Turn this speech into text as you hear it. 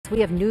We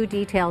have new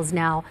details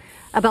now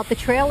about the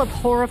trail of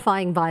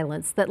horrifying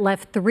violence that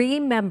left 3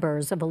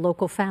 members of a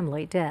local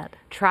family dead.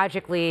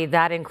 Tragically,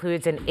 that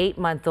includes an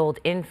 8-month-old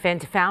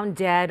infant found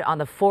dead on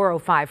the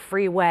 405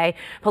 freeway.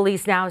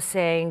 Police now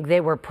saying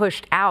they were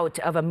pushed out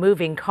of a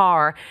moving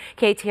car.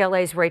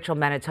 KTLA's Rachel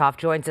Menitoff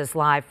joins us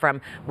live from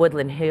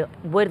Woodland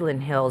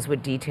Hills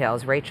with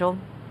details. Rachel?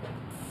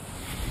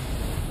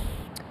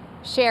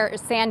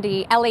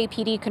 Sandy,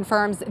 LAPD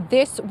confirms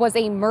this was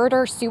a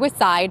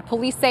murder-suicide.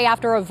 Police say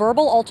after a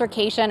verbal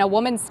altercation, a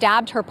woman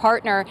stabbed her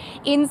partner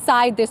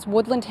inside this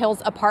Woodland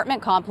Hills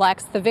apartment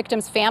complex. The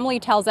victim's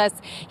family tells us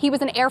he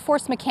was an Air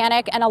Force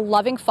mechanic and a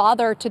loving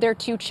father to their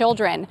 2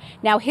 children.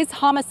 Now, his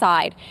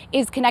homicide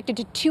is connected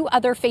to 2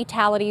 other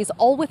fatalities,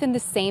 all within the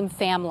same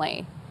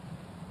family.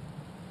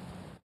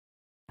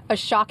 A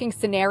shocking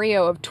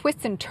scenario of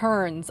twists and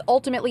turns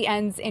ultimately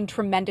ends in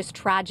tremendous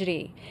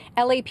tragedy.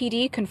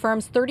 LAPD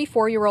confirms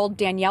 34-year-old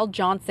Danielle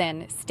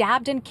Johnson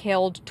stabbed and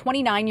killed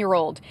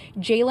 29-year-old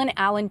Jalen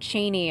Allen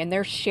Cheney in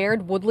their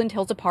shared Woodland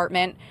Hills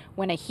apartment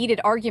when a heated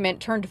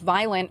argument turned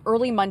violent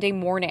early Monday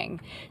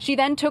morning. She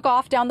then took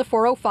off down the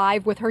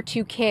 405 with her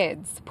 2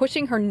 kids,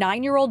 pushing her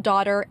 9-year-old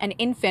daughter and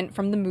infant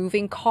from the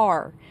moving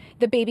car.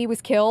 The baby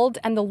was killed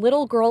and the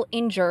little girl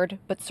injured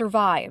but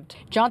survived.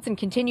 Johnson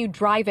continued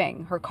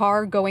driving, her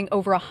car going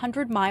over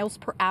 100 miles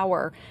per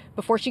hour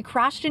before she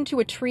crashed into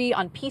a tree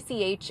on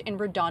PCH in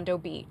Redondo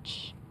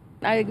Beach.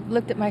 I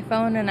looked at my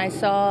phone and I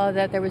saw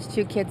that there was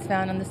 2 kids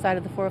found on the side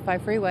of the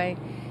 405 freeway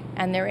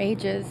and their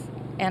ages,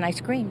 and I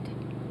screamed.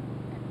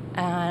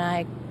 And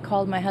I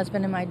called my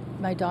husband and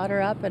my daughter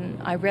up and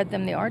I read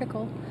them the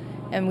article.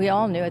 And we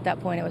all knew at that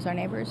point it was our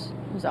neighbors.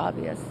 It was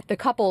obvious. The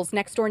couple's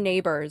next-door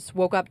neighbors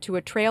woke up to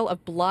a trail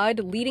of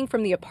blood leading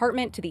from the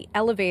apartment to the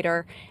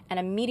elevator and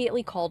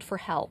immediately called for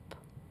help.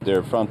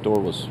 Their front door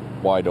was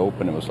wide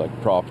open. It was like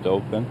propped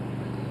open.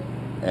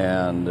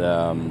 And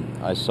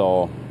I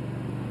saw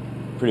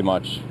pretty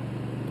much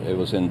it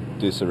was in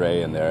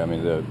disarray in there. I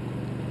mean, the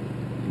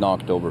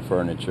knocked over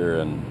furniture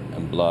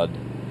and blood.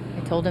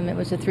 I told them it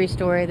was a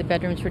 3-story. The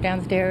bedrooms were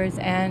downstairs,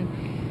 and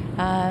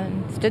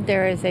stood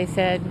there as they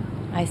said,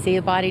 "I see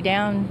a body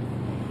down,"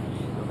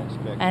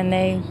 and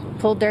they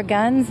pulled their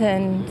guns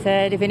and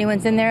said, "If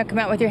anyone's in there, come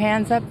out with your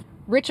hands up."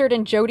 Richard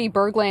and Jody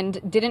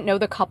Berglund didn't know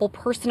the couple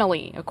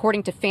personally.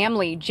 According to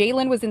family,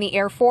 Jalen was in the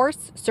Air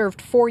Force,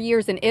 served 4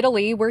 years in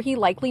Italy, where he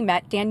likely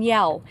met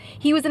Danielle.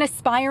 He was an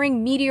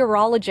aspiring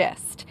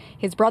meteorologist.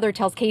 His brother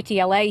tells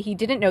KTLA he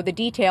didn't know the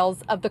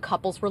details of the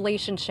couple's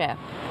relationship.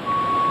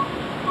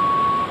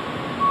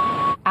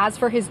 As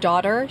for his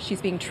daughter,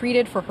 she's being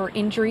treated for her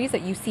injuries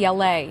at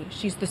UCLA.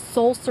 She's the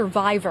sole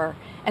survivor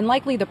and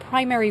likely the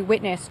primary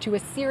witness to a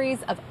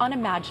series of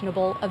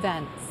unimaginable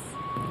events.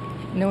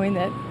 Knowing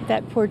that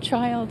that poor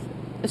child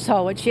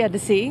saw what she had to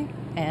see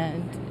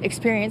and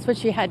experienced what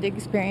she had to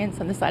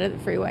experience on the side of the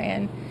freeway,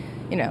 and,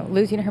 you know,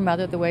 losing her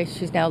mother the way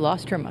she's now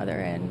lost her mother,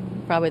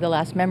 and probably the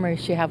last memory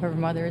she have of her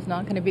mother is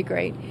not going to be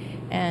great.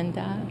 And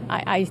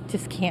I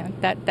just can't.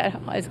 That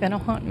is going to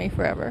haunt me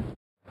forever.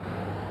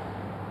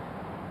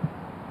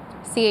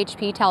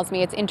 CHP tells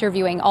me it's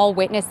interviewing all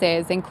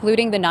witnesses,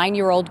 including the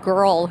 9-year-old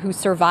girl who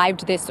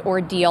survived this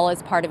ordeal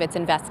as part of its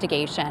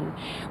investigation.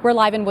 We're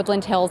live in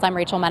Woodland Hills. I'm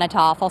Rachel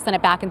Menitoff. I'll send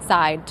it back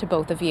inside to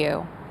both of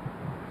you.